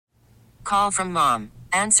call from mom.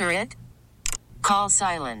 Answer it. Call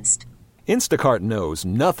silenced. Instacart knows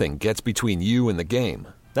nothing gets between you and the game.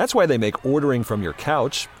 That's why they make ordering from your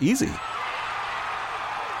couch easy.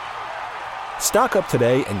 Stock up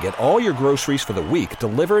today and get all your groceries for the week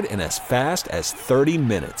delivered in as fast as 30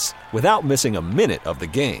 minutes without missing a minute of the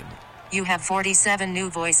game. You have 47 new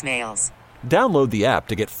voicemails. Download the app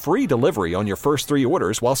to get free delivery on your first 3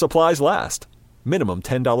 orders while supplies last. Minimum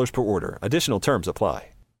 $10 per order. Additional terms apply.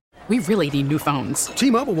 We really need new phones.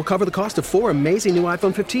 T-Mobile will cover the cost of 4 amazing new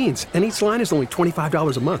iPhone 15s, and each line is only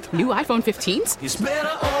 $25 a month. New iPhone 15s? It's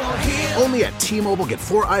better over here. Only at T-Mobile, get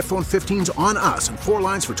 4 iPhone 15s on us and 4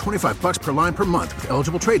 lines for $25 per line per month with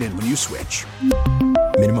eligible trade-in when you switch.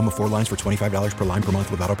 Minimum of 4 lines for $25 per line per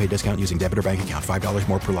month with autopay discount using debit or bank account. $5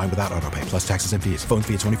 more per line without autopay, plus taxes and fees. Phone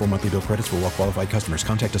fee at 24 monthly bill credits for well-qualified customers.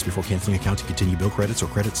 Contact us before canceling account to continue bill credits or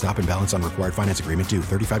credit stop and balance on required finance agreement due.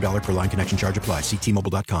 $35 per line connection charge applies. See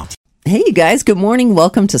T-Mobile.com. Hey, you guys. Good morning.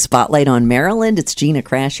 Welcome to Spotlight on Maryland. It's Gina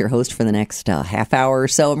Crash, your host for the next half hour or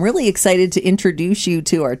so. I'm really excited to introduce you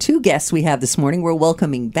to our 2 guests we have this morning. We're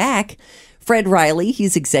welcoming back Fred Riley.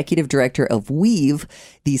 He's executive director of Weave,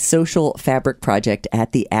 the social fabric project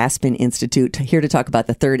at the Aspen Institute, here to talk about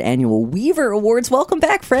the 3rd annual Weaver Awards. Welcome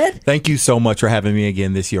back, Fred. Thank you so much for having me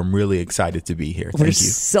again this year. I'm really excited to be here. Thank you.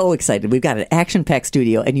 So excited. We've got an action-packed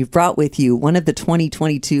studio, and you've brought with you one of the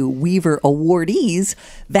 2022 Weaver awardees.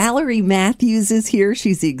 Valerie Matthews is here.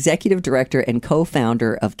 She's the executive director and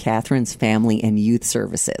co-founder of Catherine's Family and Youth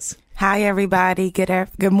Services. Hi, everybody.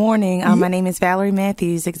 Good morning. My name is Valerie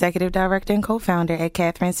Matthews, Executive Director and Co-Founder at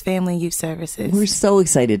Catherine's Family Youth Services. We're so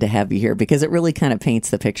excited to have you here because it really kind of paints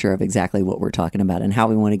the picture of exactly what we're talking about and how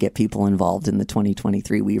we want to get people involved in the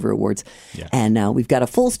 2023 Weaver Awards. Yeah. And we've got a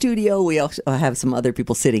full studio. We also have some other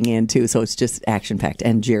people sitting in, too, so it's just action-packed.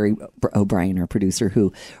 And Jerry O'Brien, our producer,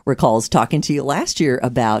 who recalls talking to you last year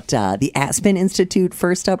about the Aspen Institute,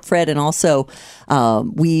 first up, Fred, and also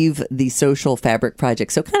Weave, the social fabric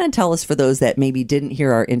project. So kind of tell us, for those that maybe didn't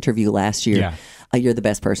hear our interview last year, you're the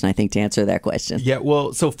best person, I think, to answer that question. Yeah,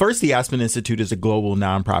 well, so first, the Aspen Institute is a global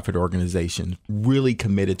nonprofit organization really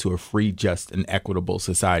committed to a free, just, and equitable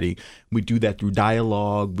society. We do that through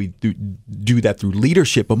dialogue. We do that through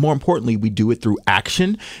leadership. But more importantly, we do it through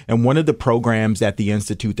action. And one of the programs at the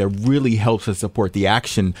Institute that really helps us support the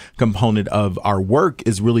action component of our work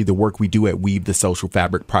is really the work we do at Weave, the Social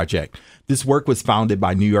Fabric Project. This work was founded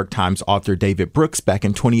by New York Times author David Brooks back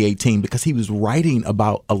in 2018 because he was writing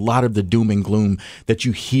about a lot of the doom and gloom that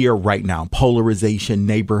you hear right now. Polarization,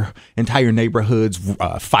 entire neighborhoods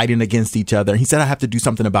fighting against each other. And he said, I have to do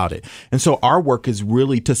something about it. And so our work is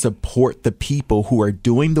really to support the people who are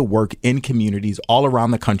doing the work in communities all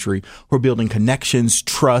around the country, who are building connections,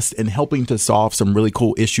 trust, and helping to solve some really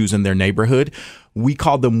cool issues in their neighborhood. We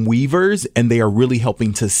call them weavers, and they are really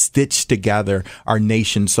helping to stitch together our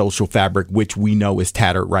nation's social fabric, which we know is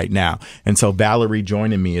tattered right now. And so Valerie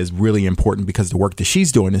joining me is really important because the work that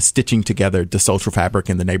she's doing is stitching together the social fabric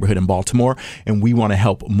in the neighborhood in Baltimore. And we want to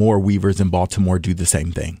help more weavers in Baltimore do the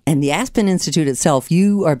same thing. And the Aspen Institute itself,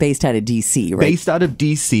 you are based out of D.C., right? Based out of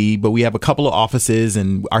D.C., but we have a couple of offices,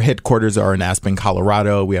 and our headquarters are in Aspen,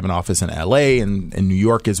 Colorado. We have an office in L.A. and in New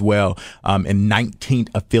York as well, and 19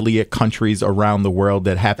 affiliate countries around the world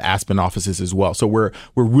that have Aspen offices as well. So we're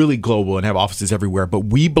really global and have offices everywhere. But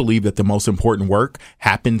we believe that the most important work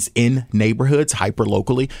happens in neighborhoods, hyper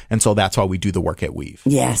locally. And so that's why we do the work at Weave.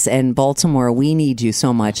 Yes. And Baltimore, we need you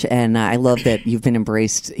so much. And I love that you've been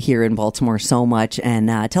embraced here in Baltimore so much. And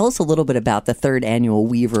tell us a little bit about the 3rd annual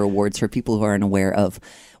Weaver Awards for people who aren't aware of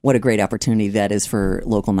what a great opportunity that is for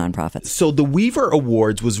local nonprofits. So the Weaver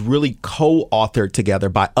Awards was really co-authored together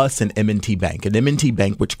by us and M&T Bank. And M&T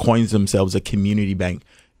Bank, which coins themselves a community bank,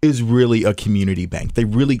 is really a community bank. They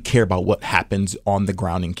really care about what happens on the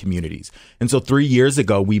ground in communities. And so 3 years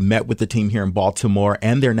ago, we met with the team here in Baltimore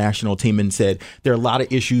and their national team and said, there are a lot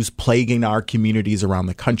of issues plaguing our communities around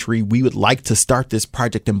the country. We would like to start this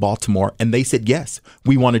project in Baltimore. And they said, yes,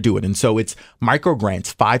 we want to do it. And so it's micro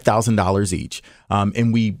grants, $5,000 each.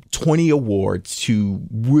 And we 20 awards to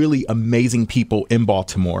really amazing people in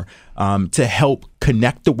Baltimore to help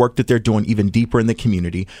connect the work that they're doing even deeper in the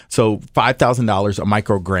community. So $5,000 a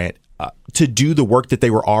micro grant to do the work that they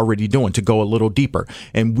were already doing, to go a little deeper.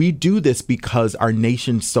 And we do this because our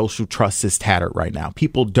nation's social trust is tattered right now.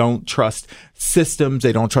 People don't trust systems.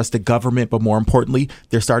 They don't trust the government. But more importantly,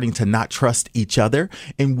 they're starting to not trust each other.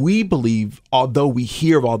 And we believe, although we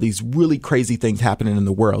hear of all these really crazy things happening in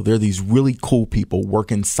the world, there are these really cool people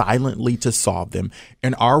working silently to solve them.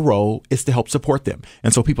 And our role is to help support them.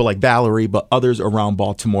 And so people like Valerie, but others around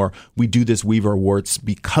Baltimore, we do this Weaver Awards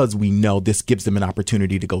because we know this gives them an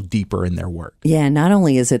opportunity to go deeper deeper in their work. Yeah, not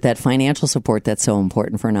only is it that financial support that's so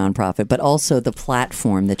important for a nonprofit, but also the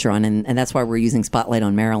platform that you're on. And that's why we're using Spotlight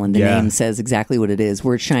on Maryland. The name says exactly what it is.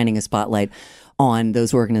 We're shining a spotlight on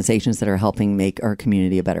those organizations that are helping make our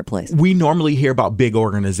community a better place. We normally hear about big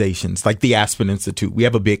organizations like the Aspen Institute. We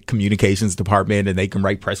have a big communications department and they can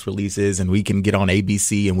write press releases and we can get on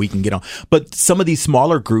ABC and we can get on. But some of these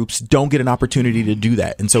smaller groups don't get an opportunity to do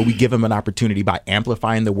that. And so we give them an opportunity by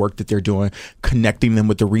amplifying the work that they're doing, connecting them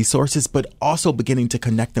with the resources, but also beginning to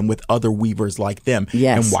connect them with other weavers like them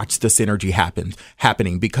and watch the synergy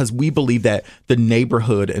happening because we believe that the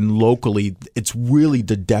neighborhood and locally, it's really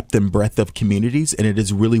the depth and breadth of community. And it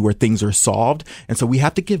is really where things are solved. And so we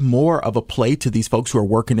have to give more of a play to these folks who are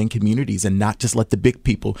working in communities and not just let the big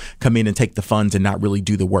people come in and take the funds and not really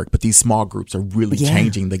do the work. But these small groups are really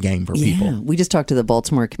changing the game for people. We just talked to the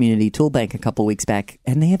Baltimore Community Tool Bank a couple weeks back,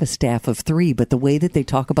 and they have a staff of 3. But the way that they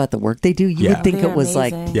talk about the work they do, you would think it was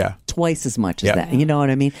amazing. like twice as much as that. You know what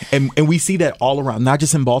I mean? And we see that all around, not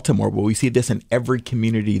just in Baltimore, but we see this in every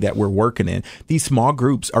community that we're working in. These small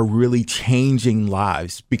groups are really changing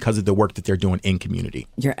lives because of the work that they're doing in community.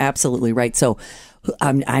 You're absolutely right. So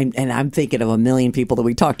I'm thinking of a million people that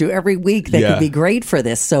we talk to every week that could be great for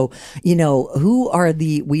this. So, who are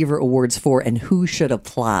the Weaver Awards for and who should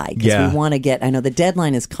apply? Because we want to get, I know the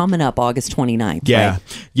deadline is coming up August 29th. Yeah.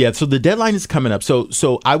 Right? Yeah. So the deadline is coming up.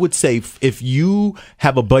 So I would say if you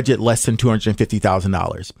have a budget less than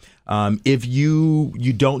 $250,000, if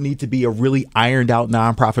you don't need to be a really ironed out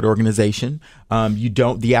nonprofit organization,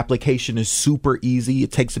 the application is super easy.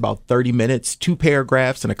 It takes about 30 minutes, 2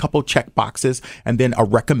 paragraphs and a couple check boxes, and then a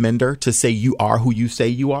recommender to say you are who you say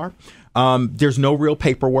you are. There's no real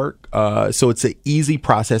paperwork, so it's an easy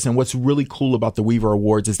process. And what's really cool about the Weaver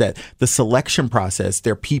Awards is that the selection process,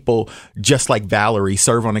 they're people just like Valerie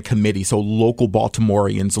serve on a committee. So local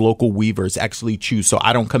Baltimoreans, local Weavers actually choose. So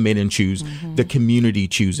I don't come in and choose. The community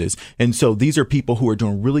chooses. And so these are people who are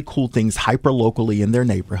doing really cool things hyper locally in their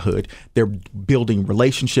neighborhood. They're building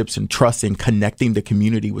relationships and trust and connecting the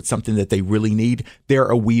community with something that they really need. They're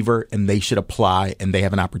a Weaver and they should apply and they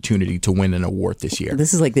have an opportunity to win an award this year.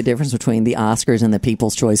 This is like the difference between the Oscars and the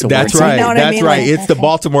People's Choice Awards. That's right. You know what That's I mean? right. It's the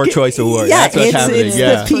Baltimore Choice Award. That's what's happening. It's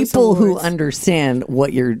the people who understand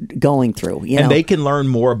what you're going through. You know? And they can learn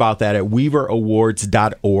more about that at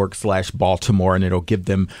weaverawards.org/Baltimore, and it'll give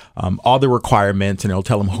them all the requirements, and it'll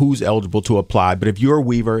tell them who's eligible to apply. But if you're a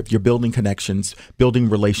Weaver, if you're building connections, building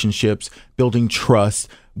relationships, building trust,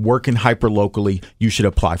 working hyper locally, you should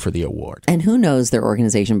apply for the award. And who knows their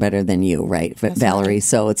organization better than you, right, Valerie? Right.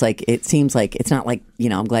 So it's like, it seems like it's not like,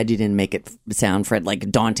 I'm glad you didn't make it sound, Fred, like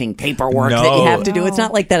daunting paperwork that you have to do. It's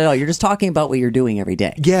not like that at all. You're just talking about what you're doing every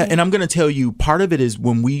day. Yeah, and I'm going to tell you, part of it is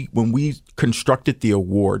when we constructed the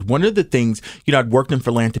award, one of the things, I'd worked in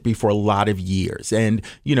philanthropy for a lot of years, and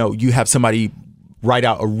you have somebody write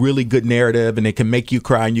out a really good narrative and it can make you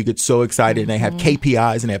cry and you get so excited, and they have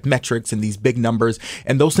KPIs and they have metrics and these big numbers,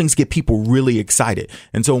 and those things get people really excited.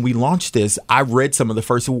 And so when we launched this, I read some of the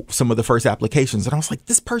first applications and I was like,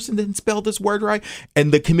 this person didn't spell this word right.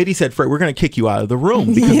 And the committee said, Fred, we're going to kick you out of the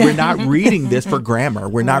room because we're not reading this for grammar.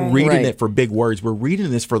 We're not reading it for big words. We're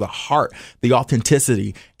reading this for the heart, the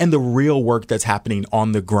authenticity, and the real work that's happening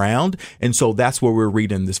on the ground. And so that's what we're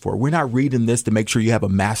reading this for. We're not reading this to make sure you have a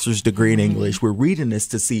master's degree in English. We're reading this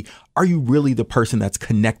to see, are you really the person that's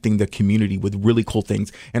connecting the community with really cool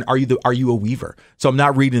things? And are you a Weaver? So I'm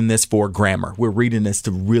not reading this for grammar. We're reading this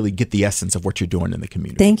to really get the essence of what you're doing in the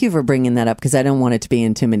community. Thank you for bringing that up, because I don't want it to be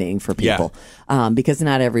intimidating for people. Because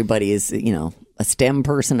not everybody is, a STEM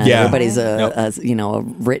person. Not everybody's a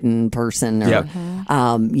written person or,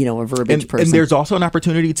 a verbiage person. And there's also an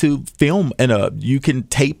opportunity to film, and you can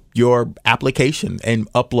tape your application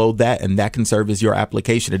and upload that, and that can serve as your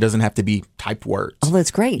application. It doesn't have to be typed words. Oh,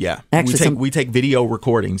 that's great. Yeah. Actually, we take video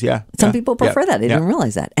recordings. Yeah. Some people prefer that. I didn't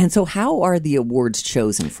realize that. And so how are the awards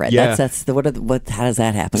chosen, Fred? Yeah. How does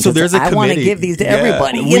that happen? So there's a committee. I want to give these to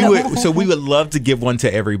everybody. We would love to give one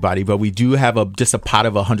to everybody, but we do have just a pot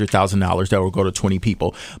of $100,000 that will go to 20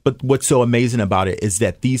 people. But what's so amazing about it is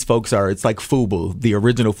that these folks it's like FUBU, the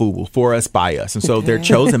original FUBU, for us, by us. And so they're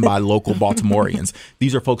chosen by local Baltimoreans.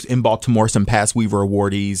 These are folks in Baltimore, some past Weaver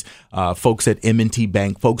awardees, folks at M&T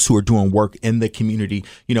Bank, folks who are doing work in the community.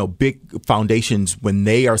 Big foundations, when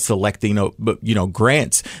they are selecting,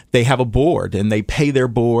 grants, they have a board and they pay their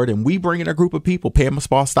board, and we bring in a group of people, pay them a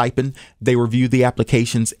small stipend. They review the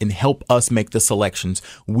applications and help us make the selections.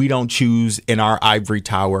 We don't choose in our ivory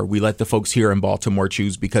tower. We let the folks here in Baltimore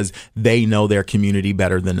choose because they know their community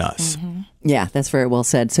better than us. Yeah, that's very well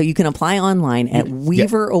said. So you can apply online at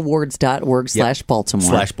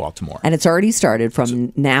weaverawards.org/Baltimore. /Baltimore. And it's already started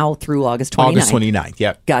from now through August 29th. August 29th,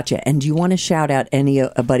 yep. Gotcha. And do you want to shout out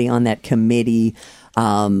anybody on that committee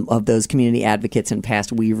of those community advocates and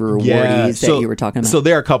past Weaver awardees that you were talking about? So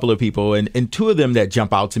there are a couple of people, and two of them that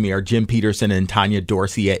jump out to me are Jim Peterson and Tanya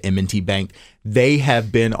Dorsey at M&T Bank. They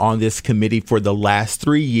have been on this committee for the last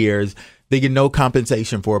 3 years. They get no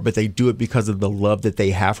compensation for it, but they do it because of the love that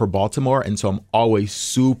they have for Baltimore. And so I'm always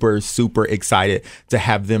super, super excited to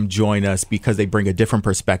have them join us because they bring a different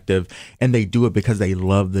perspective, and they do it because they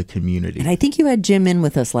love the community. And I think you had Jim in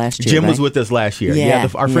with us last year. Jim right? was with us last year. Yeah,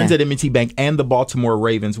 our friends at M&T Bank and the Baltimore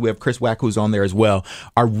Ravens, we have Chris Wack, who's on there as well,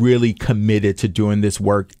 are really committed to doing this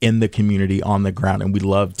work in the community on the ground. And we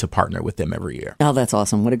love to partner with them every year. Oh, that's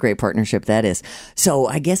awesome. What a great partnership that is. So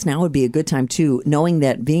I guess now would be a good time, too, knowing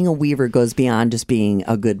that being a Weaver goes beyond just being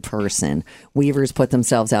a good person. Weavers put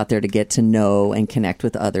themselves out there to get to know and connect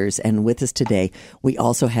with others. And with us today, we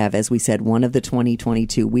also have, as we said, one of the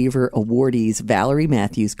 2022 Weaver awardees, Valerie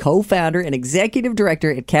Matthews, co-founder and executive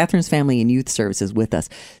director at Catherine's Family and Youth Services, with us.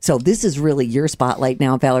 So this is really your spotlight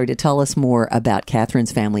now, Valerie, to tell us more about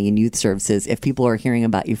Catherine's Family and Youth Services. If people are hearing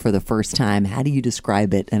about you for the first time, how do you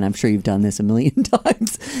describe it? And I'm sure you've done this a million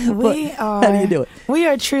times. How do you do it? We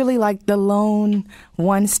are truly like the lone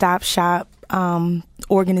one-stop shop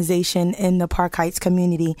organization in the Park Heights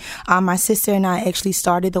community. My sister and I actually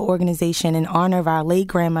started the organization in honor of our late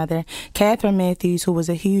grandmother, Catherine Matthews, who was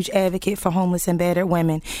a huge advocate for homeless and battered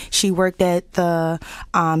women. She worked at the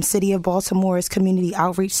City of Baltimore's Community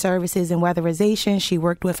Outreach Services and Weatherization. She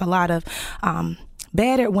worked with a lot of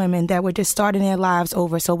battered women that were just starting their lives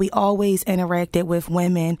over. So we always interacted with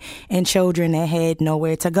women and children that had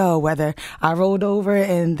nowhere to go, whether I rolled over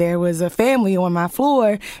and there was a family on my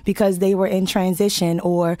floor because they were in transition,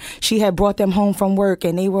 or she had brought them home from work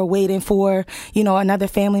and they were waiting for, another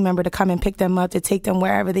family member to come and pick them up to take them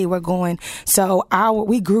wherever they were going. So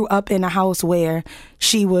we grew up in a house where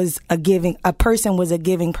a person was a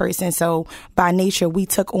giving person. So by nature, we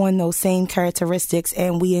took on those same characteristics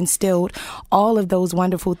and we instilled all of those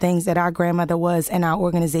wonderful things that our grandmother was in our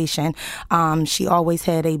organization. She always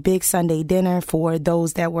had a big Sunday dinner for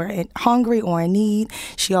those that were hungry or in need.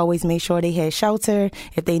 She always made sure they had shelter,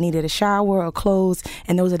 if they needed a shower or clothes.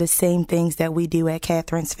 And those are the same things that we do at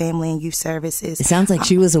Catherine's Family and Youth Services. It sounds like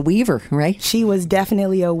she was a weaver, right? She was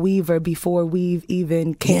definitely a weaver before we've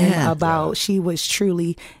even came about. She was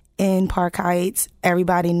truly in Park Heights.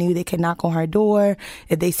 Everybody knew they could knock on her door.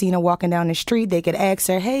 If they seen her walking down the street, they could ask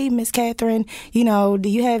her, "Hey, Miss Catherine, do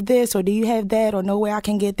you have this or do you have that, or know where I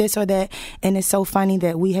can get this or that?" And it's so funny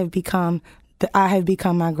that I have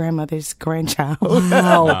become my grandmother's grandchild.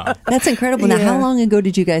 Wow. That's incredible. Now, how long ago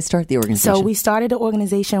did you guys start the organization? So we started the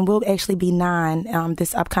organization. We'll actually be 9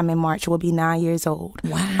 this upcoming March. We'll be 9 years old.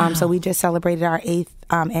 Wow. So we just celebrated our 8th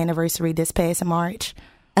anniversary this past March.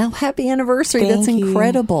 Oh, happy anniversary. That's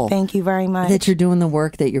incredible. Thank you very much. That you're doing the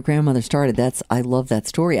work that your grandmother started. I love that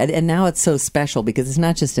story. And now it's so special because it's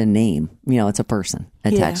not just a name. It's a person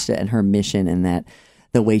attached to it, and her mission, and that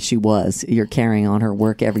the way she was. You're carrying on her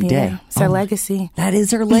work every day. It's her legacy. That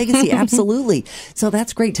is her legacy. Absolutely. So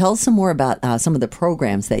that's great. Tell us some more about some of the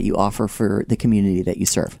programs that you offer for the community that you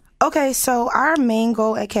serve. Okay, so our main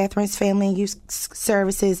goal at Catherine's Family and Youth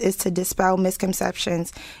Services is to dispel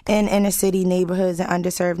misconceptions in inner city neighborhoods and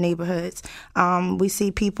underserved neighborhoods. We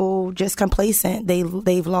see people just complacent.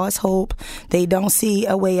 They've lost hope. They don't see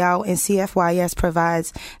a way out, and CFYS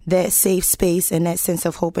provides that safe space and that sense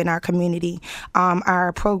of hope in our community.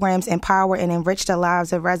 Our programs empower and enrich the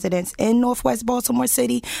lives of residents in Northwest Baltimore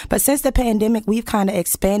City. But since the pandemic, we've kind of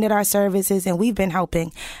expanded our services, and we've been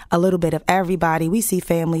helping a little bit of everybody. We see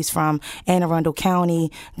families from Anne Arundel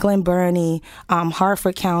County, Glen Burnie,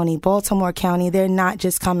 Hartford County, Baltimore County. They're not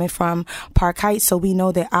just coming from Park Heights. So we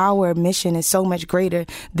know that our mission is so much greater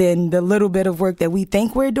than the little bit of work that we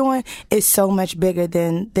think we're doing. It's so much bigger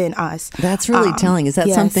than us. That's really telling. Is that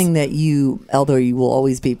something that although you will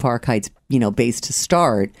always be Park Heights, based to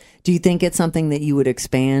start, do you think it's something that you would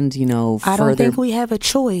expand, further? I don't think we have a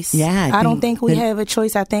choice. Yeah. I don't think we have a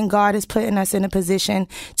choice. I think God is putting us in a position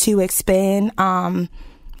to expand.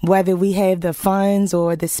 Whether we have the funds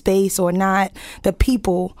or the space or not, the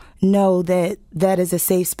people know that is a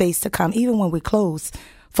safe space to come, even when we close.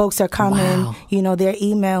 Folks are coming, they're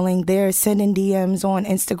emailing, they're sending DMs on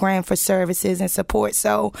Instagram for services and support.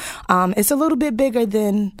 So it's a little bit bigger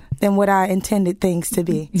than what I intended things to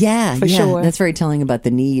be. Yeah, for sure. That's very telling about the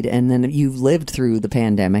need. And then you've lived through the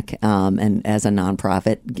pandemic, and as a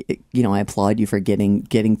nonprofit, I applaud you for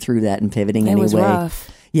getting through that and pivoting anyway. It was rough.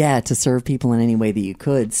 to serve people in any way that you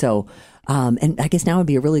could. So, and I guess now would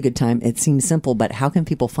be a really good time. It seems simple, but how can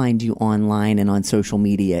people find you online and on social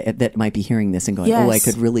media that might be hearing this and going, I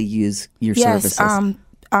could really use your services?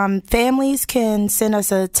 Families can send us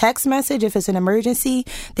a text message if it's an emergency.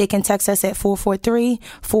 They can text us at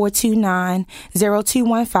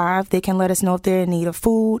 443-429-0215. They can let us know if they're in need of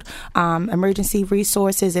food, emergency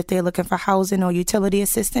resources, if they're looking for housing or utility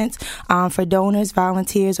assistance. For donors,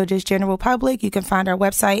 volunteers, or just general public, you can find our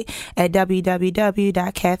website at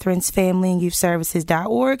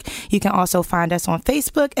www.catherinesfamilyandyouthservices.org. You can also find us on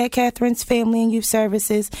Facebook at Catherine's Family and Youth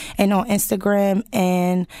Services, and on Instagram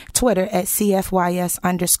and Twitter at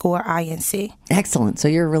CFYS_INC. Excellent. So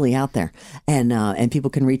you're really out there, and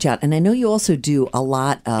people can reach out. And I know you also do a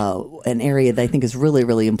lot. An area that I think is really,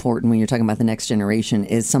 really important when you're talking about the next generation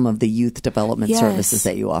is some of the youth development services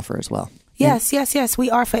that you offer as well. Yes.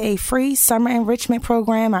 We offer a free summer enrichment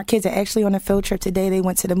program. Our kids are actually on a field trip today. They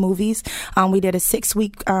went to the movies. We did a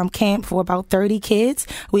 6-week camp for about 30 kids.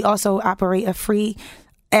 We also operate a free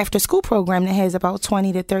after-school program that has about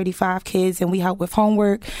 20 to 35 kids, and we help with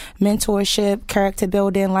homework, mentorship, character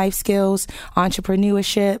building, life skills,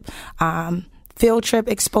 entrepreneurship. Field trip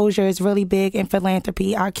exposure is really big in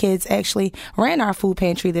philanthropy. Our kids actually ran our food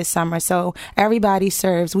pantry this summer, so everybody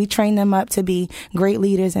serves. We train them up to be great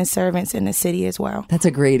leaders and servants in the city as well. That's a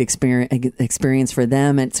great experience for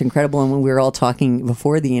them. It's incredible. And when we were all talking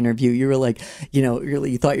before the interview, you were like,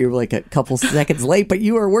 you thought you were like a couple seconds late, but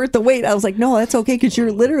you were worth the wait. I was like, no, that's okay, because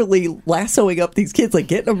you're literally lassoing up these kids, like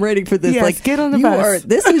getting them ready for this. Yes, like, get on the bus.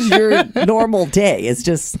 This is your normal day. It's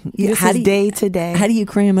just day to day. How do you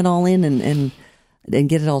cram it all in and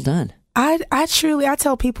get it all done? I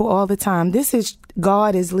tell people all the time,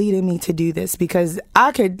 God is leading me to do this, because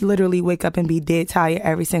I could literally wake up and be dead tired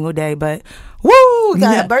every single day, but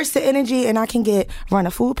got a burst of energy, and I can run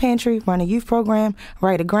a food pantry, run a youth program,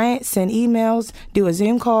 write a grant, send emails, do a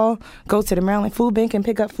Zoom call, go to the Maryland Food Bank and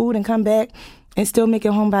pick up food and come back and still make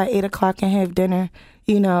it home by 8 o'clock and have dinner,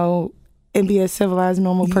 and be a civilized,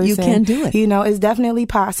 normal person. You can do it. It's definitely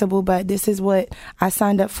possible, but this is what I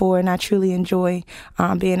signed up for, and I truly enjoy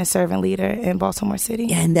being a servant leader in Baltimore City.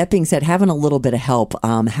 Yeah, and that being said, having a little bit of help,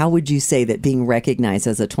 how would you say that being recognized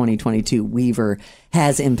as a 2022 Weaver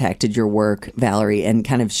has impacted your work, Valerie, and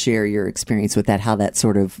kind of share your experience with that, how that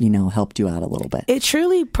sort of, helped you out a little bit? It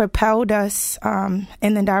truly propelled us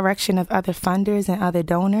in the direction of other funders and other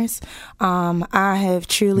donors. I have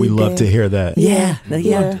truly love to hear that. Yeah.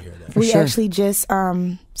 We actually just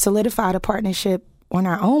solidified a partnership on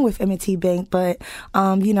our own with M&T Bank, but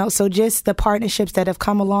so just the partnerships that have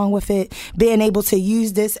come along with it, being able to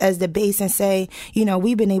use this as the base and say,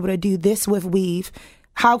 we've been able to do this with Weave.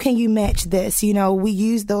 How can you match this? We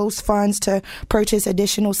use those funds to purchase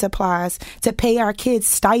additional supplies, to pay our kids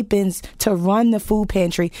stipends to run the food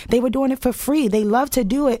pantry. They were doing it for free. They love to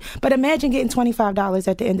do it. But imagine getting $25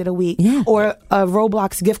 at the end of the week, or a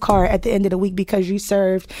Roblox gift card at the end of the week because you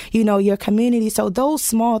served, your community. So those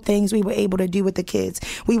small things we were able to do with the kids.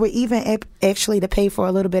 We were even actually to pay for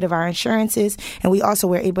a little bit of our insurances, and we also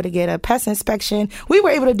were able to get a pest inspection. We were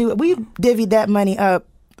able to do it. We divvied that money up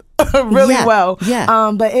really well.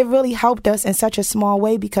 Yeah. But it really helped us in such a small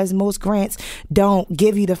way, because most grants don't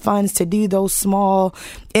give you the funds to do those small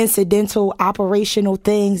incidental operational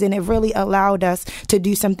things, and it really allowed us to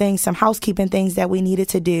do some housekeeping things that we needed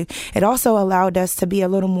to do. It also allowed us to be a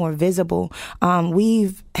little more visible.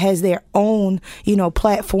 Weave has their own,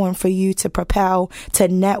 platform for you to propel, to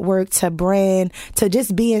network, to brand, to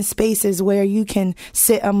just be in spaces where you can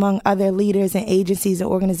sit among other leaders and agencies and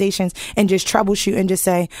organizations and just troubleshoot and just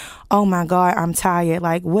say, oh my God, I'm tired.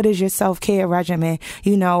 Like, what is your self-care regimen?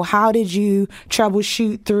 How did you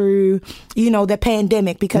troubleshoot through, the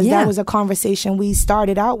pandemic? Because that was a conversation we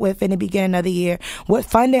started out with in the beginning of the year. What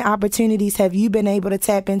funding opportunities have you been able to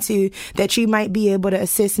tap into that you might be able to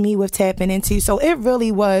assist me with tapping into? So it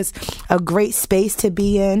really was a great space to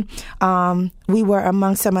be in. We were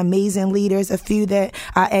among some amazing leaders, a few that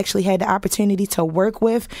I actually had the opportunity to work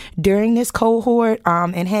with during this cohort,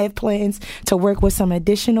 and have plans to work with some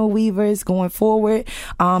additional Weavers going forward.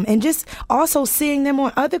 And just also seeing them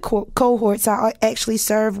on other cohorts. I actually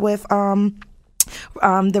served with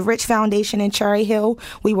the Rich Foundation in Cherry Hill.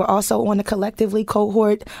 We were also on the Collectively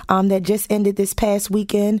cohort that just ended this past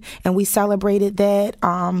weekend, and we celebrated that.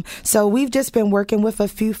 So we've just been working with a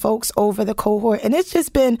few folks over the cohort, and it's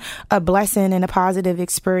just been a blessing and a positive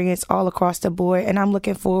experience all across the board. And I'm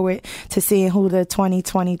looking forward to seeing who the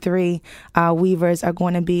 2023 Weavers are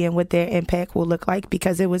going to be and what their impact will look like,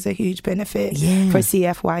 because it was a huge benefit for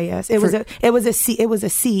CFYS. It was a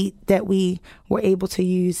seed that we were able to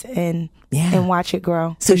use and and watch it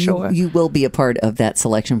grow. So for sure. you will be a part of that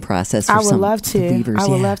selection process. For I would some love to. Weavers. I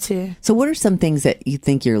would love to. So what are some things that you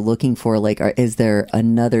think you're looking for? Like, is there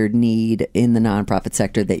another need in the nonprofit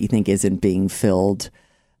sector that you think isn't being filled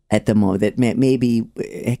at the moment, that maybe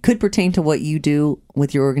it could pertain to what you do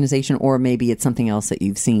with your organization, or maybe it's something else that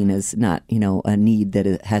you've seen as not, a need that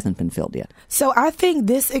it hasn't been filled yet? So I think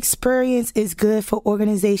this experience is good for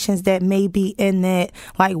organizations that may be in that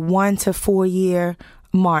like 1 to 4 year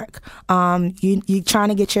mark. You're trying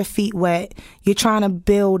to get your feet wet. You're trying to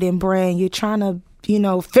build and brand. You're trying to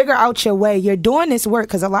figure out your way. You're doing this work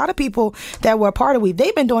because a lot of people that were a part of Weave,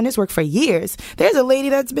 they've been doing this work for years. There's a lady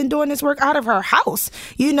that's been doing this work out of her house,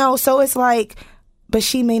 so it's like, but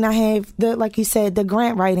she may not have like you said, the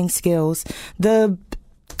grant writing skills, the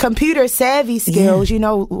computer savvy skills,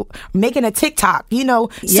 making a TikTok,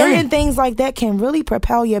 certain things like that can really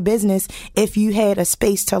propel your business if you had a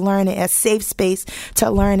space to learn it, a safe space to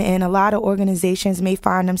learn it. And a lot of organizations may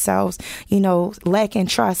find themselves, lacking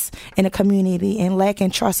trust in a community and lacking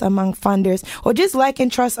trust among funders, or just lacking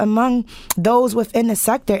trust among those within the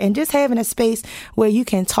sector, and just having a space where you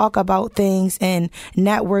can talk about things and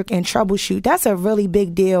network and troubleshoot. That's a really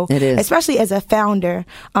big deal. It is. Especially as a founder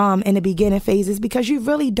in the beginning phases, because you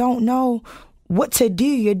really don't know what to do.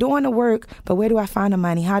 You're doing the work, but where do I find the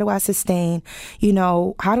money? How do I sustain?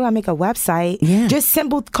 How do I make a website? Yeah. Just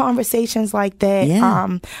simple conversations like that.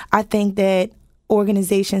 Yeah. I think that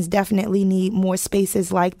organizations definitely need more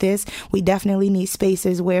spaces like this. We definitely need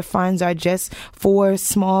spaces where funds are just for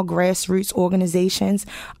small grassroots organizations,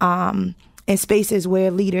 and spaces where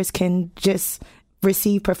leaders can just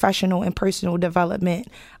receive professional and personal development,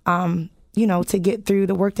 to get through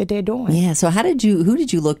the work that they're doing. Yeah. So who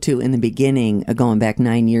did you look to in the beginning, going back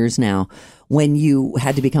 9 years now, when you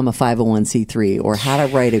had to become a 501c3, or how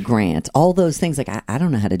to write a grant, all those things? Like, I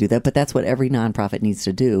don't know how to do that, but that's what every nonprofit needs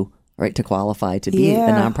to do, right, to qualify to be a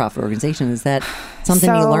nonprofit organization. Is that something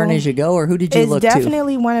you learn as you go, or who did you look to? It's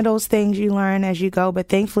definitely one of those things you learn as you go, but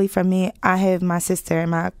thankfully for me, I have my sister and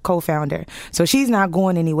my co-founder. So she's not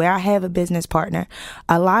going anywhere. I have a business partner.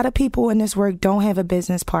 A lot of people in this work don't have a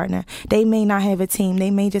business partner. They may not have a team.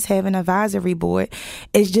 They may just have an advisory board.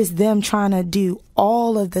 It's just them trying to do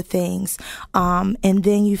all of the things. And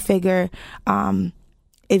then you figure,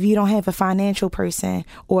 if you don't have a financial person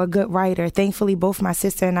or a good writer, thankfully both my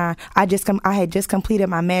sister and I had just completed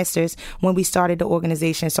my master's when we started the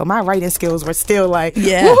organization, so my writing skills were still like,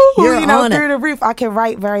 you're on through the roof. I can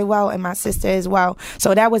write very well, and my sister as well.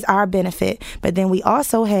 So that was our benefit. But then we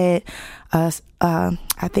also had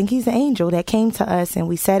I think he's an angel that came to us, and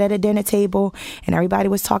we sat at a dinner table, and everybody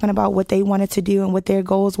was talking about what they wanted to do and what their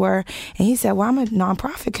goals were. And he said, well, I'm a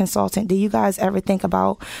nonprofit consultant. Do you guys ever think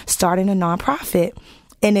about starting a nonprofit?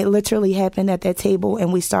 And it literally happened at that table,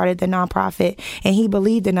 and we started the nonprofit, and he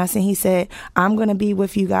believed in us, and he said, I'm going to be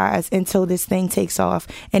with you guys until this thing takes off.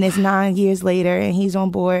 And it's 9 years later, and he's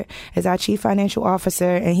on board as our chief financial officer,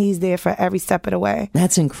 and he's there for every step of the way.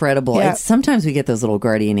 That's incredible. Yep. Sometimes we get those little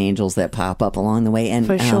guardian angels that pop up along the way. And,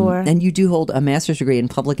 for sure. And you do hold a master's degree in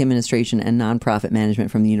public administration and nonprofit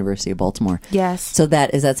management from the University of Baltimore. Yes. So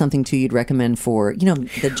is that something, too, you'd recommend for,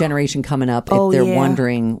 the generation coming up if they're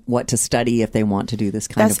wondering what to study, if they want to do this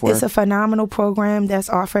kind of work? It's a phenomenal program that's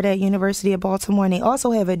offered at University of Baltimore, and they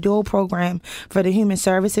also have a dual program for the Human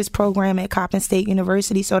Services program at Coppin State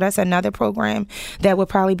University. So that's another program that would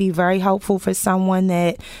probably be very helpful for someone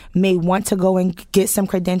that may want to go and get some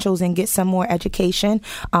credentials and get some more education.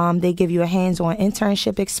 They give you a hands-on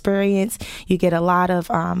internship experience. You get a lot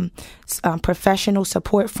of professional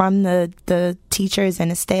support from the teachers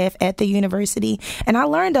and the staff at the university. And I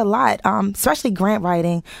learned a lot, especially grant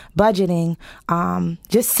writing, budgeting,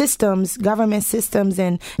 just systems, government systems,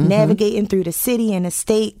 and navigating through the city and the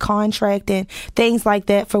state, contracting, things like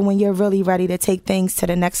that for when you're really ready to take things to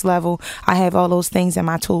the next level. I have all those things in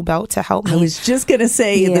my tool belt to help me. I was just going to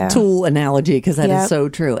say the tool analogy, because that is so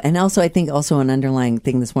true. And also, I think an underlying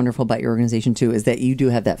thing that's wonderful about your organization, too, is that you do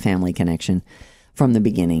have that family connection from the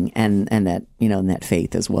beginning, and that, and that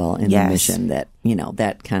faith as well in the mission, that,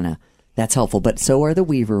 that kind of, that's helpful. But so are the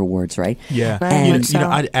Weaver Awards, right? Yeah. And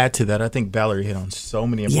I'd add to that. I think Valerie hit on so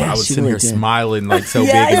many important. I was sitting really here smiling like so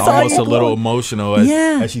big and almost a little emotional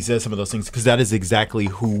as she said some of those things, because that is exactly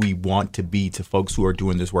who we want to be to folks who are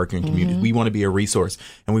doing this work in communities. We want to be a resource,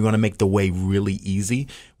 and we want to make the way really easy.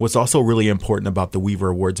 What's also really important about the Weaver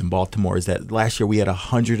Awards in Baltimore is that last year we had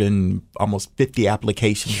 100 and almost 50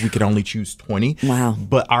 applications. We could only choose 20. Wow.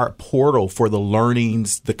 But our portal for the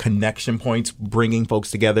learnings, the connection points, bringing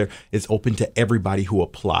folks together is is open to everybody who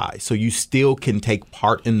applies. So you still can take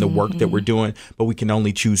part in the work that we're doing, but we can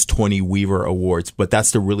only choose 20 Weaver Awards. But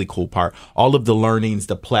that's the really cool part. All of the learnings,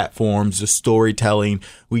 the platforms, the storytelling,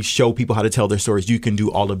 we show people how to tell their stories. You can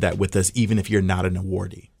do all of that with us, even if you're not an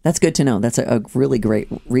awardee. That's good to know. That's a really great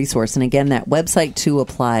resource. And again, that website to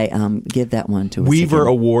apply, give that one to us.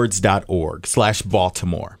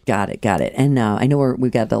 WeaverAwards.org/Baltimore. Got it. And I know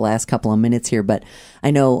we've got the last couple of minutes here, but I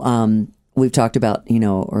know we've talked about,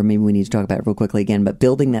 or maybe we need to talk about it real quickly again, but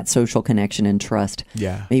building that social connection and trust.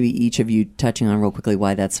 Yeah. Maybe each of you touching on real quickly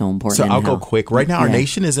why that's so important. So I'll go quick. Right now, our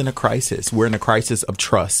nation is in a crisis. We're in a crisis of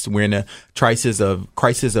trust. We're in a crisis of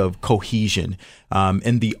cohesion.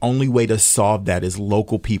 And the only way to solve that is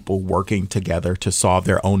local people working together to solve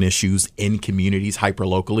their own issues in communities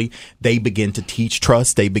hyperlocally. They begin to teach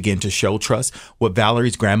trust. They begin to show trust. What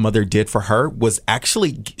Valerie's grandmother did for her was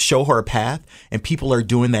actually show her a path, and people are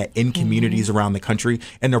doing that in communities around the country.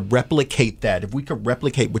 And to replicate that, if we could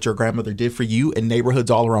replicate what your grandmother did for you in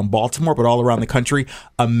neighborhoods all around Baltimore, but all around the country,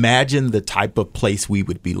 imagine the type of place we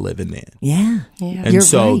would be living in. Yeah. And You're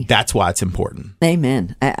so right. that's why it's important.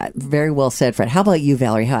 Amen. Very well said, Fred. How about you,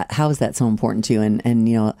 Valerie? How is that so important to you?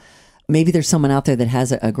 And maybe there's someone out there that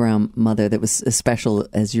has a grandmother that was as special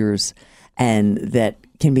as yours and that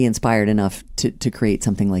can be inspired enough to create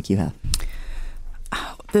something like you have.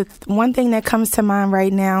 The one thing that comes to mind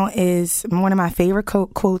right now is one of my favorite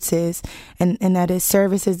quotes is, and that is,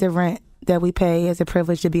 service is the rent that we pay as a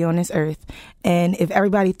privilege to be on this earth. And if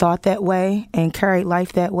everybody thought that way and carried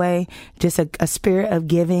life that way, just a spirit of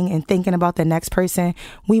giving and thinking about the next person,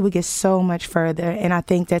 we would get so much further. And I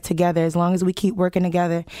think that together, as long as we keep working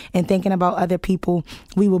together and thinking about other people,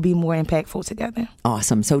 we will be more impactful together.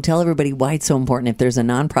 Awesome. So tell everybody why it's so important. If there's a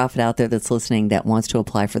nonprofit out there that's listening that wants to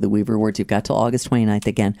apply for the Weaver Awards, you've got till August 29th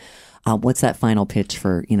again. What's that final pitch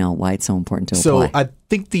for, why it's so important to apply? So I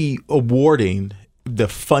think the awarding, the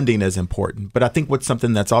funding is important, but I think what's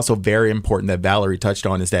something that's also very important that Valerie touched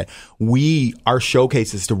on is that our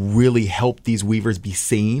showcase is to really help these weavers be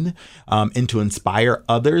seen and to inspire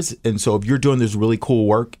others. And so if you're doing this really cool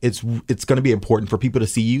work, it's going to be important for people to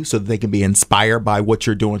see you so that they can be inspired by what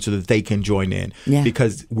you're doing so that they can join in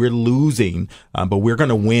because we're losing, but we're going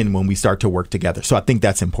to win when we start to work together. So I think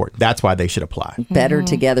that's important. That's why they should apply. Better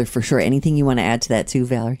together for sure. Anything you want to add to that too,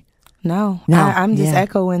 Valerie? No. I'm just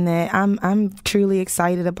echoing that. I'm truly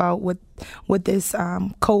excited about what this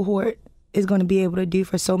cohort is going to be able to do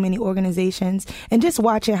for so many organizations, and just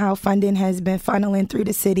watching how funding has been funneling through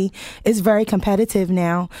the city. Is very competitive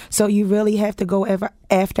now, so you really have to go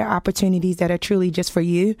after opportunities that are truly just for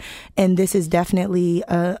you, and this is definitely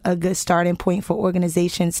a good starting point for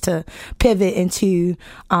organizations to pivot into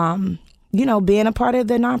being a part of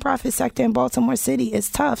the nonprofit sector in Baltimore City is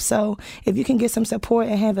tough. So if you can get some support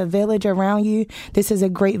and have a village around you, this is a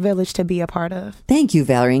great village to be a part of. Thank you,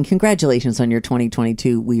 Valerie, and congratulations on your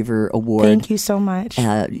 2022 Weaver Award. Thank you so much.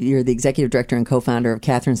 You're the executive director and co-founder of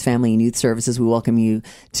Catherine's Family and Youth Services. We welcome you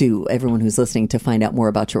to everyone who's listening to find out more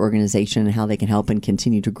about your organization and how they can help and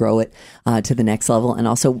continue to grow it to the next level. And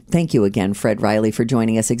also, thank you again, Fred Riley, for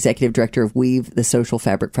joining us, executive director of Weave, the Social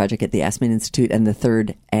Fabric Project at the Aspen Institute, and the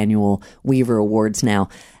third annual Weaver Awards now.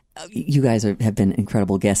 You guys have been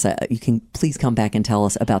incredible guests. You can please come back and tell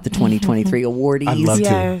us about the 2023 awardees. I'd love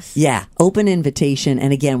to. Yeah, open invitation.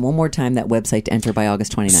 And again, one more time, that website to enter by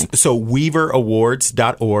August 29th. So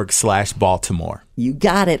WeaverAwards.org/Baltimore. You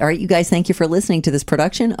got it. All right, you guys, thank you for listening to this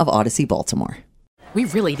production of Odyssey Baltimore. We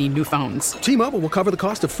really need new phones. T-Mobile will cover the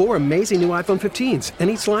cost of 4 amazing new iPhone 15s, and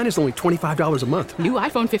each line is only $25 a month. New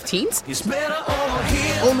iPhone 15s? It's better over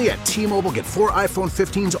here. Only at T-Mobile, get 4 iPhone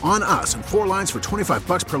 15s on us and 4 lines for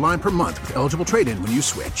 $25 per line per month with eligible trade-in when you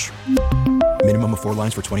switch. Minimum of 4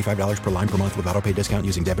 lines for $25 per line per month with autopay discount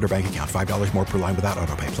using debit or bank account. $5 more per line without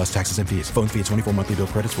autopay, plus taxes and fees. Phone fee at 24 monthly bill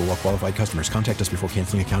credits for well-qualified customers. Contact us before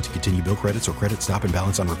canceling account to continue bill credits or credit stop and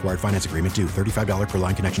balance on required finance agreement due. $35 per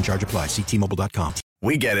line connection charge applies. See T-Mobile.com.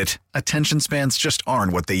 We get it. Attention spans just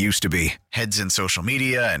aren't what they used to be. Heads in social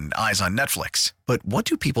media and eyes on Netflix. But what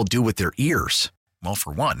do people do with their ears? Well,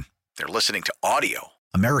 for one, they're listening to audio.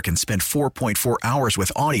 Americans spend 4.4 hours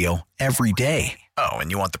with audio every day. Oh,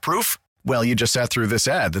 and you want the proof? Well, you just sat through this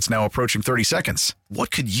ad that's now approaching 30 seconds.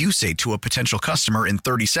 What could you say to a potential customer in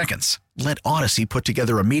 30 seconds? Let Odyssey put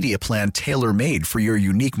together a media plan tailor-made for your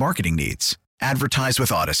unique marketing needs. Advertise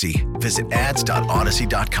with Odyssey. Visit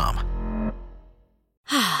ads.odyssey.com.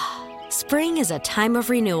 Spring is a time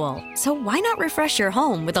of renewal, so why not refresh your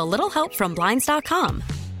home with a little help from Blinds.com?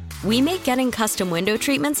 We make getting custom window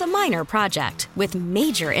treatments a minor project with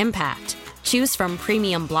major impact. Choose from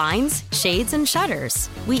premium blinds, shades, and shutters.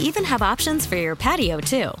 We even have options for your patio,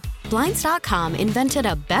 too. Blinds.com invented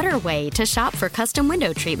a better way to shop for custom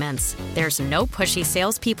window treatments. There's no pushy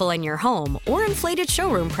salespeople in your home or inflated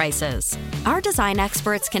showroom prices. Our design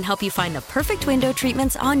experts can help you find the perfect window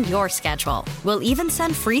treatments on your schedule. We'll even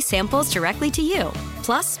send free samples directly to you.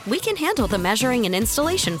 Plus, we can handle the measuring and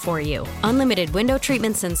installation for you. Unlimited window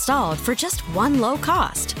treatments installed for just one low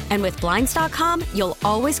cost. And with Blinds.com, you'll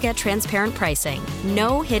always get transparent pricing.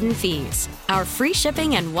 No hidden fees. Our free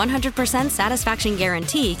shipping and 100% satisfaction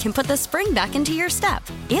guarantee can put the spring back into your step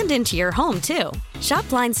and into your home, too. Shop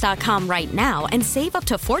Blinds.com right now and save up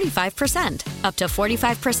to 45%. Up to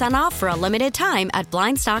 45% off for a limited time at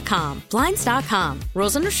Blinds.com. Blinds.com.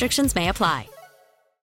 Rules and restrictions may apply.